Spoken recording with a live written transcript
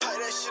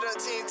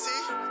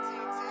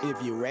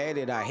If you read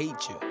it, I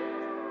hate you.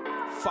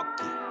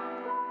 Fuck you.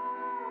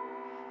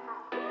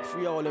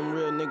 Free all them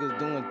real niggas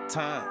doing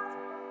time.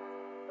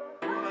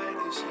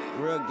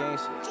 Real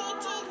gangster.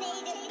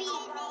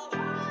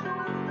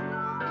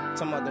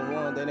 Talking about the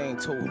one that ain't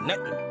told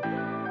nothing.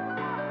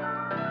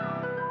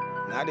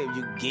 Not if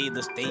you gave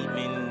the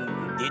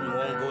statement, didn't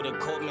want to go to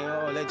court, man,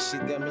 all that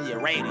shit, that mean you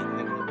read it,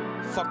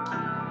 nigga. Fuck you.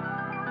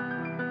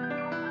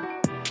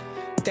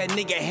 That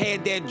nigga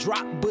had that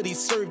drop, but he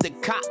served the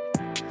cop.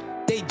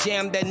 They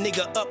jammed that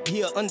nigga up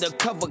here,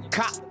 undercover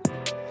cop.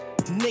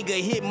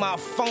 Nigga hit my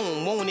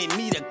phone, wanted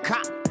me to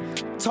cop.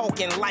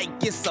 Talking like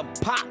it's a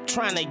pop,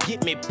 trying to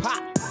get me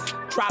pop.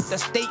 Dropped a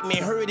statement,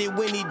 heard it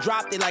when he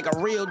dropped it like a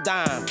real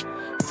dime.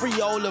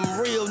 Free all them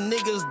real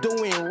niggas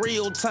doing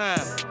real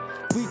time.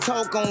 We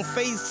talk on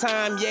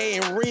FaceTime, yeah,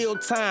 in real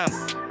time.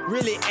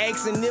 Really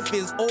asking if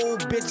his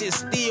old bitch is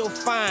still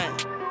fine.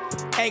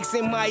 Ask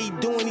him how he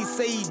doing, he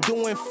say he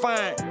doing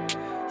fine.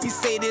 He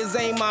say this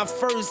ain't my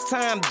first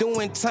time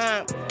doing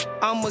time.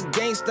 I'm a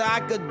gangster, I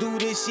could do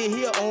this shit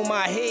here on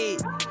my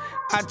head.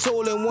 I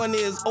told him one of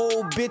his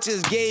old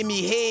bitches gave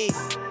me head.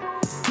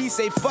 He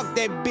say fuck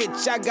that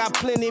bitch, I got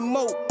plenty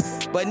more.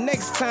 But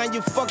next time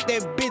you fuck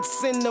that bitch,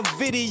 send a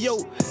video.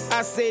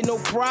 I say no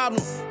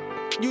problem,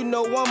 you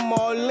know I'm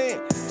all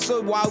in. So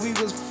while we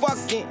was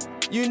fucking,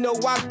 you know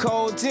I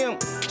called him.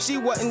 She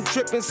wasn't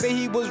tripping, say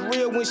he was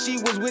real when she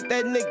was with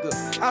that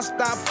nigga. I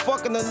stopped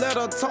fucking to let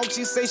her talk,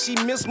 she say she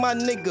missed my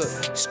nigga.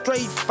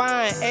 Straight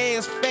fine,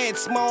 ass fat,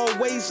 small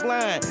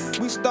waistline.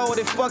 We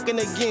started fucking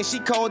again, she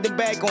called him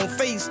back on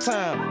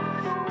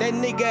FaceTime. That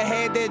nigga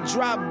had that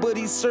drop, but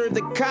he served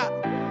the cop.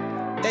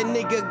 That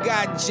nigga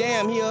got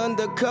jammed, he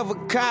undercover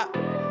cop.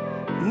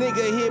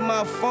 Nigga hit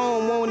my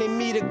phone, wanted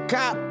me to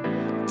cop.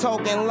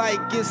 Talking like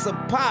it's a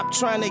pop,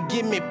 trying to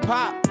get me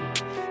pop.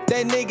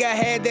 That nigga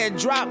had that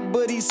drop,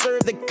 but he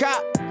served the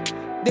cop.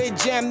 They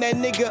jammed that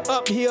nigga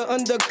up here,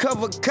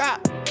 undercover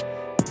cop.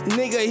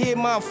 Nigga hit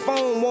my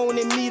phone,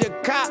 wanted me to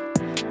cop.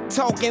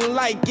 Talking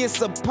like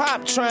it's a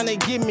pop, trying to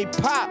get me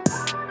pop.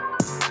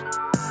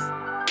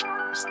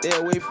 Stay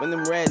away from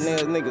them rat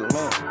nails niggas,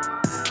 man.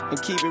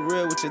 And keep it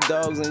real with your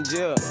dogs in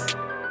jail.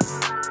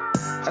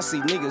 I see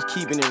niggas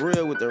keeping it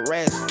real with the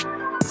rats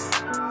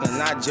and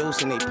not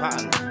josing they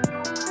partners.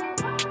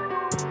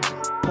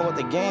 Part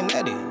the game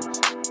that is.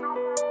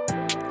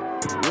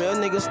 Real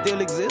niggas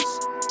still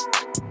exist.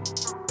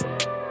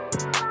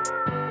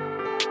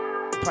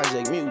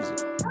 Project Music.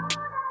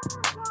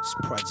 It's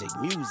Project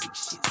Music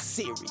shit,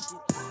 serious.